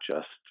not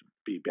just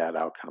be bad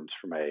outcomes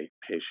from a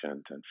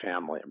patient and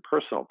family and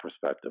personal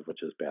perspective,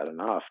 which is bad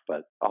enough,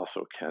 but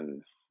also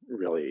can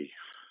really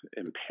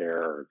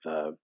impair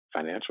the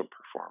financial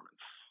performance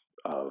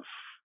of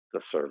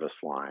the service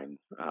line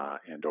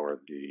and or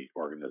the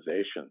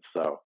organization.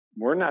 So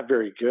we're not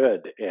very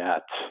good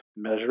at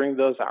measuring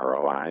those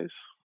ROIs,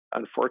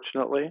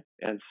 unfortunately.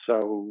 And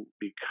so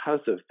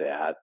because of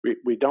that,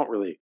 we don't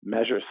really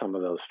measure some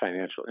of those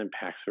financial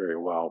impacts very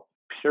well,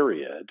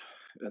 period.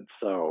 And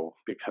so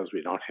because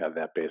we don't have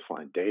that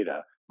baseline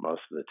data,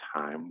 most of the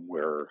time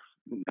we're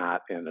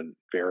not in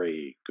a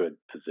very good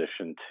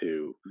position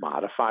to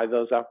modify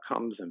those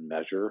outcomes and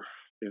measure,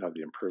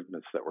 the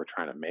improvements that we're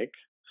trying to make.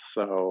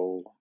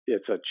 So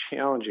it's a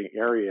challenging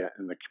area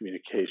in the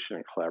communication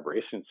and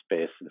collaboration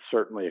space. And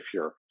certainly if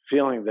you're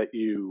feeling that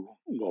you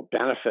will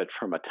benefit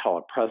from a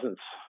Tele-Presence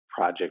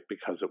project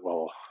because it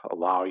will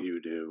allow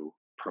you to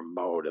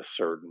promote a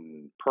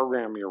certain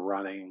program you're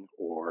running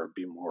or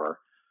be more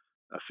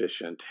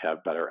efficient,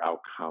 have better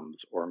outcomes,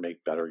 or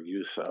make better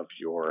use of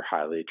your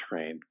highly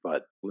trained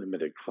but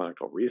limited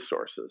clinical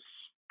resources,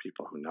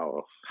 people who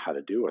know how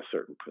to do a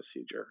certain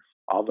procedure.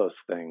 All those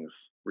things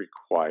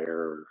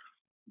require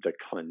the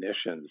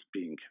clinicians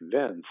being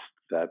convinced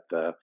that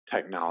the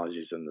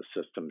technologies and the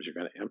systems you're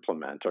going to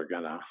implement are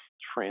going to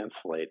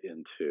translate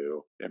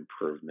into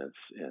improvements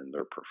in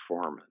their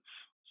performance.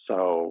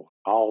 So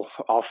all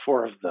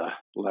four of the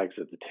legs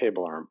at the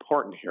table are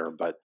important here,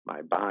 but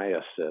my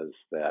bias is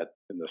that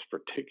in this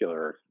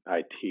particular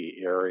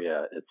IT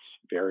area, it's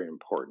very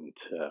important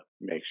to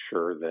make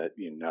sure that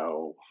you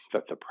know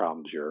that the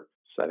problems you're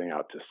setting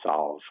out to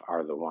solve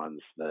are the ones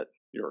that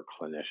your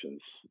clinicians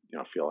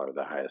feel are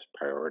the highest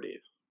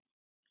priorities.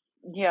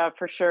 Yeah,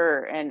 for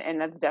sure. And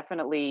that's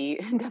definitely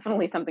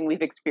definitely something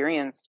we've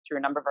experienced through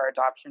a number of our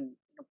adoption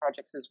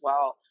projects as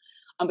well.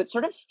 But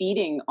sort of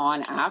feeding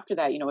on after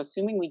that,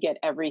 assuming we get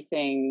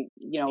everything,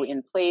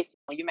 in place.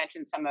 You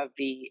mentioned some of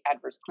the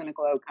adverse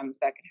clinical outcomes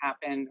that could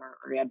happen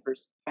or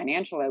adverse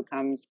financial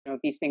outcomes,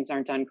 if these things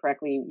aren't done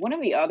correctly. One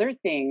of the other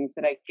things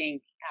that I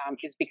think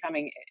is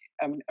becoming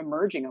an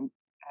emerging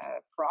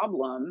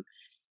problem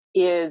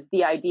is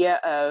the idea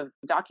of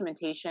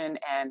documentation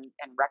and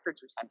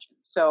records retention.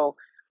 So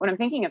when I'm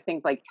thinking of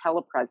things like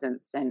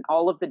Tele-Presence and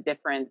all of the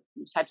different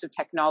types of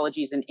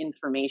technologies and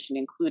information,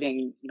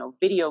 including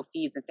video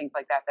feeds and things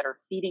like that are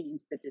feeding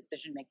into the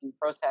decision-making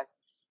process,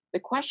 the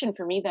question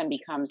for me then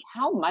becomes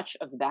how much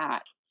of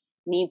that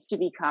needs to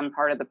become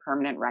part of the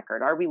permanent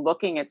record? Are we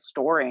looking at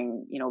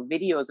storing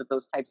videos of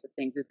those types of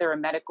things? Is there a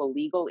medical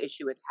legal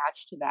issue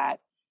attached to that?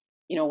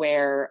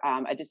 Where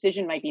a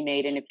decision might be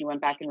made, and if you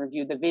went back and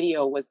reviewed the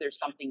video, was there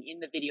something in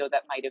the video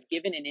that might have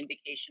given an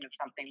indication of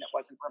something that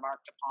wasn't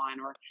remarked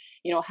upon? Or,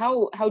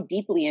 how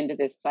deeply into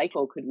this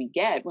cycle could we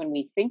get when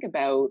we think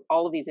about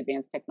all of these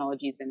advanced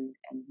technologies and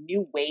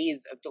new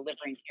ways of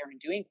delivering care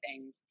and doing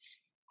things,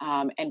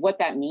 and what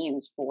that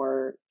means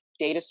for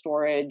data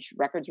storage,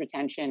 records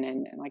retention,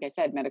 and like I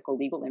said, medical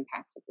legal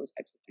impacts of those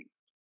types of things?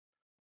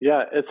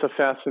 Yeah, it's a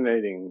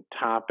fascinating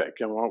topic.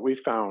 And what we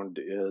found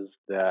is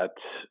that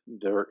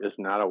there is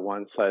not a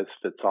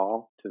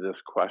one-size-fits-all to this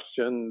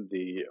question.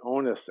 The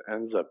onus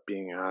ends up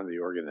being on the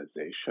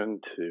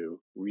organization to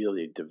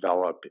really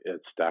develop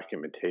its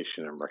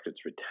documentation and records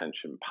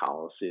retention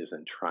policies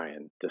and try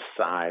and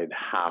decide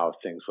how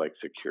things like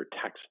secure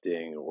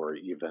texting or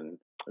even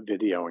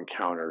video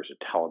encounters or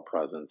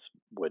telepresence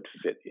would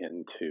fit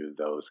into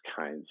those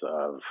kinds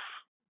of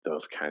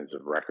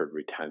record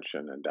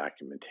retention and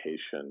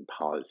documentation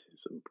policies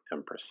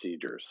and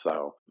procedures.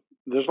 So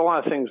there's a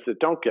lot of things that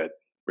don't get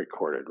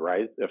recorded,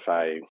 right? If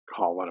I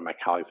call one of my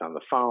colleagues on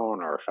the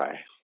phone or if I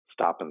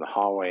stop in the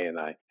hallway and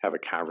I have a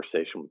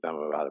conversation with them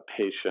about a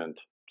patient,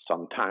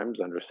 sometimes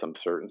under some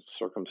certain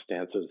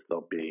circumstances,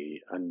 there'll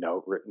be a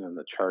note written in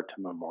the chart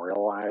to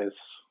memorialize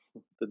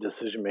the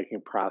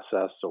decision-making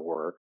process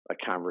or a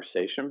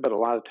conversation. But a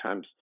lot of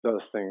times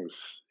those things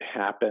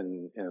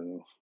happen in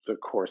the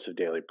course of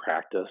daily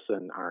practice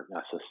and aren't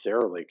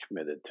necessarily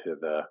committed to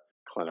the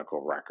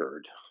clinical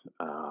record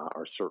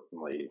or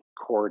certainly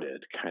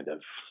corded kind of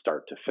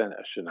start to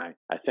finish. And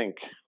I think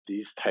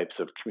these types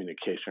of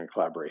communication and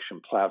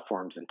collaboration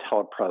platforms and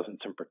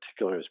Tele-Presence in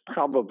particular is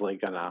probably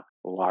going to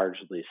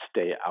largely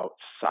stay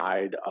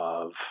outside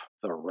of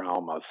the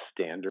realm of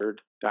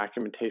standard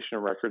documentation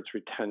and records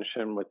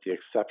retention, with the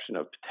exception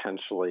of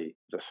potentially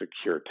the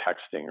secure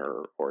texting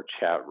or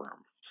chat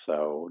room.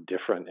 So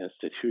different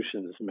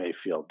institutions may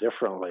feel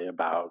differently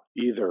about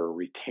either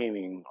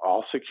retaining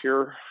all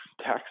secure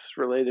text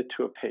related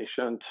to a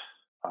patient,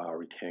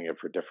 retaining it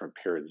for different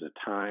periods of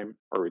time,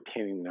 or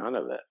retaining none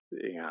of it.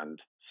 And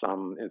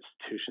some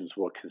institutions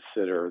will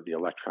consider the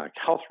electronic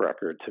health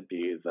record to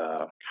be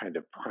the kind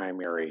of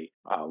primary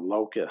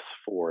locus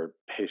for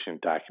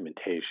patient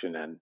documentation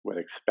and would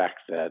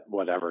expect that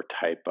whatever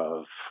type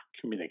of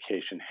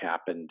communication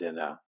happened in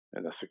a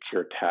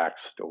secure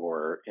text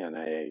or in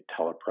a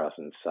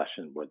Tele-Presence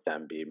session would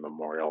then be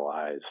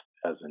memorialized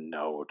as a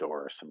note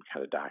or some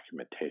kind of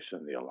documentation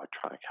in the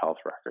electronic health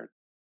record.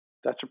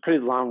 That's a pretty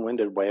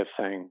long-winded way of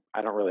saying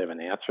I don't really have an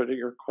answer to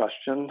your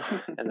question,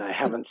 and I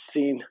haven't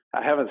seen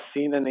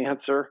an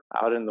answer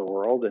out in the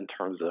world in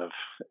terms of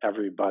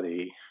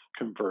everybody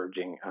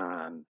converging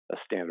on a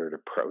standard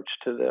approach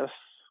to this.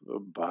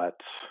 But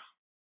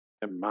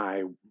in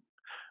my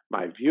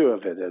view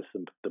of it is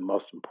the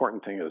most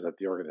important thing is that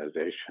the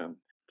organization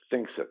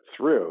thinks it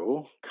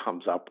through,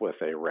 comes up with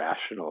a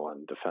rational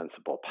and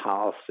defensible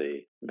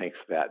policy, makes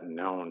that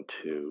known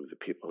to the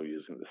people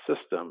using the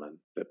system, and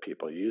that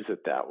people use it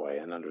that way.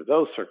 And under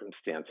those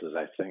circumstances,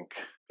 I think,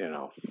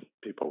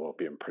 people will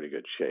be in pretty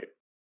good shape.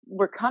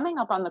 We're coming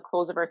up on the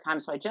close of our time,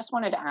 so I just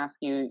wanted to ask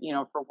you,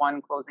 for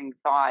one closing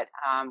thought.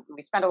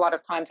 We spent a lot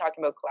of time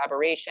talking about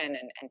collaboration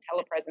and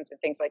telepresence and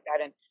things like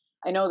that, and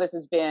I know this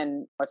has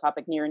been a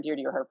topic near and dear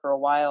to your heart for a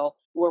while.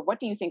 Or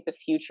what do you think the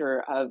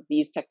future of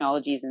these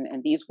technologies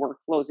and these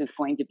workflows is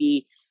going to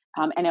be?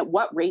 And at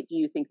what rate do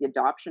you think the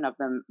adoption of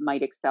them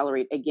might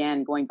accelerate?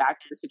 Again, going back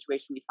to the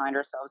situation we find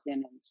ourselves in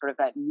and sort of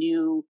that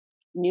new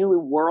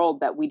world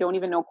that we don't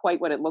even know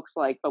quite what it looks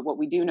like. But what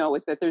we do know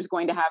is that there's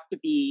going to have to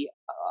be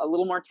a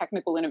little more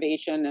technical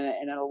innovation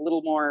and a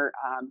little more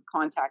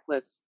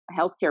contactless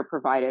healthcare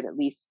provided, at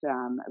least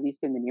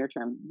in the near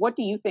term. What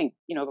do you think,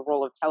 the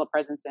role of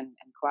telepresence and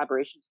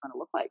collaboration is going to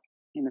look like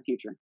in the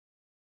future?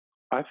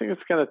 I think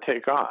it's going to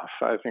take off.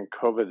 I think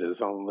COVID has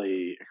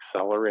only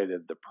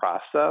accelerated the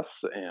process,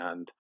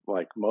 and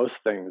like most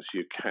things,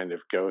 you kind of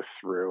go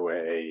through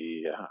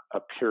a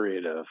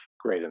period of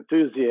great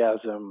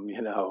enthusiasm.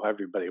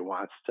 Everybody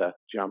wants to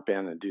jump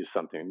in and do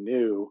something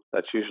new.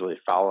 That's usually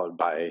followed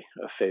by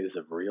a phase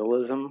of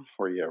realism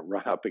where you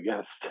run up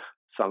against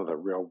some of the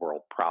real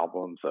world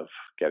problems of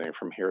getting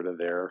from here to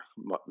there,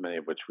 many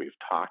of which we've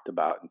talked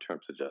about in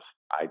terms of just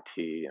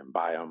IT and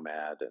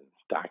biomed and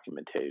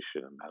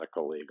documentation and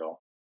medical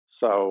legal.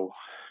 So,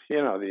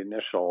 the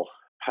initial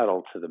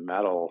pedal to the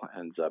metal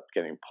ends up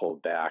getting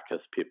pulled back as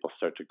people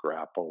start to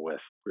grapple with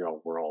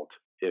real world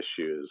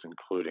issues,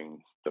 including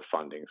the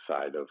funding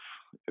side of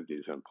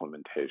these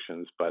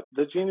implementations. But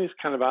the genie's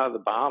kind of out of the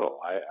bottle.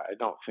 I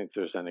don't think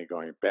there's any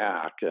going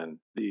back. And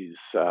these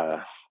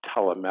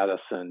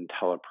telemedicine,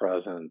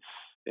 telepresence,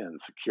 and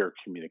secure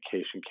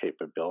communication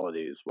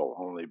capabilities will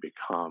only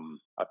become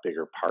a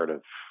bigger part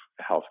of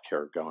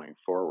healthcare going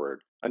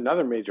forward.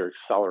 Another major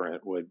accelerant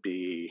would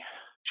be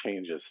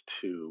changes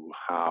to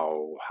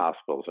how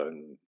hospitals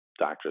and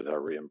doctors are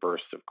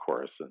reimbursed, of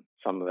course. And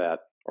some of that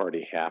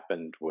already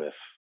happened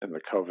in the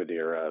COVID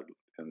era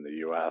in the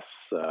U.S.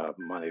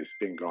 Money's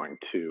been going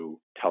to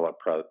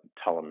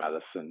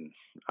telemedicine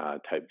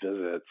type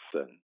visits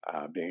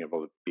and being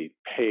able to be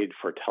paid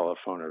for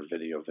telephone or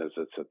video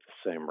visits at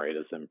the same rate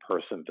as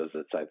in-person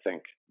visits. I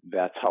think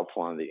that's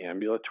helpful on the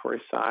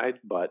ambulatory side,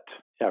 but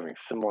having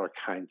similar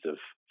kinds of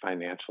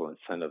financial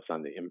incentives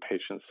on the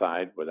inpatient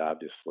side would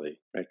obviously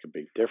make a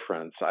big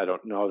difference. I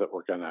don't know that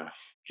we're going to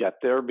get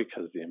there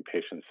because the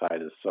inpatient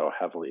side is so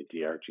heavily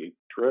DRG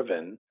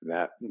driven.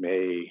 That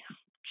may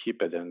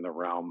keep it in the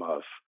realm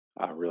of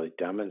really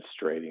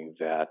demonstrating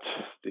that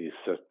these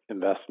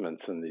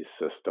investments in these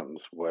systems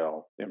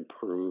will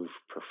improve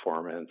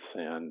performance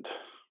and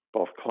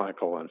both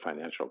clinical and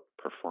financial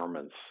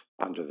performance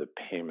under the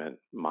payment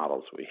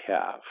models we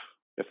have.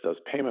 If those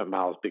payment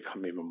models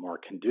become even more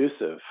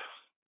conducive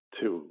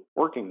to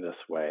working this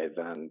way,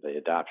 then the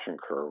adoption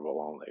curve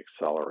will only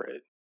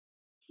accelerate.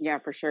 Yeah,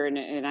 for sure,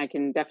 and I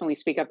can definitely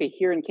speak up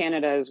here in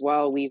Canada as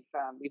well. We've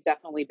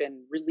definitely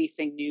been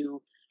releasing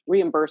new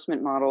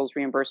reimbursement models,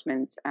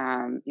 reimbursement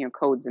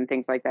codes and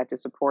things like that to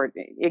support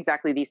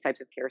exactly these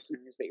types of care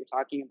scenarios that you're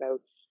talking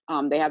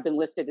about. They have been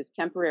listed as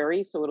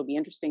temporary, so it'll be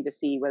interesting to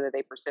see whether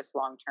they persist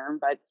long term.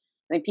 But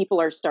I think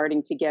people are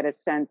starting to get a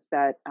sense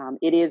that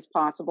it is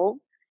possible,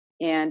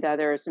 and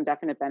there are some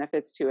definite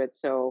benefits to it.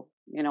 So,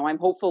 I'm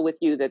hopeful with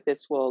you that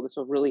this will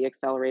really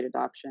accelerate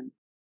adoption.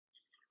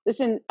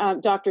 Listen,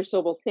 Dr.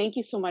 Soble, thank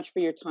you so much for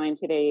your time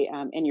today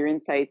and your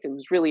insights. It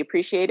was really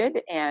appreciated,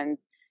 and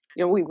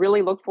we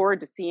really look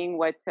forward to seeing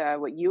what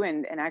you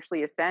and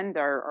actually ASCEND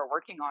are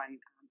working on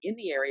in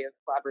the area of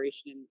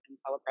collaboration and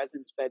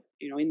telepresence. But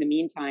in the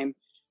meantime,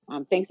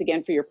 thanks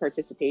again for your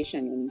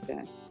participation,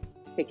 and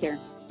take care.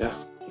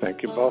 Yeah,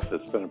 thank you both.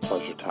 It's been a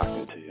pleasure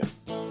talking to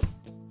you.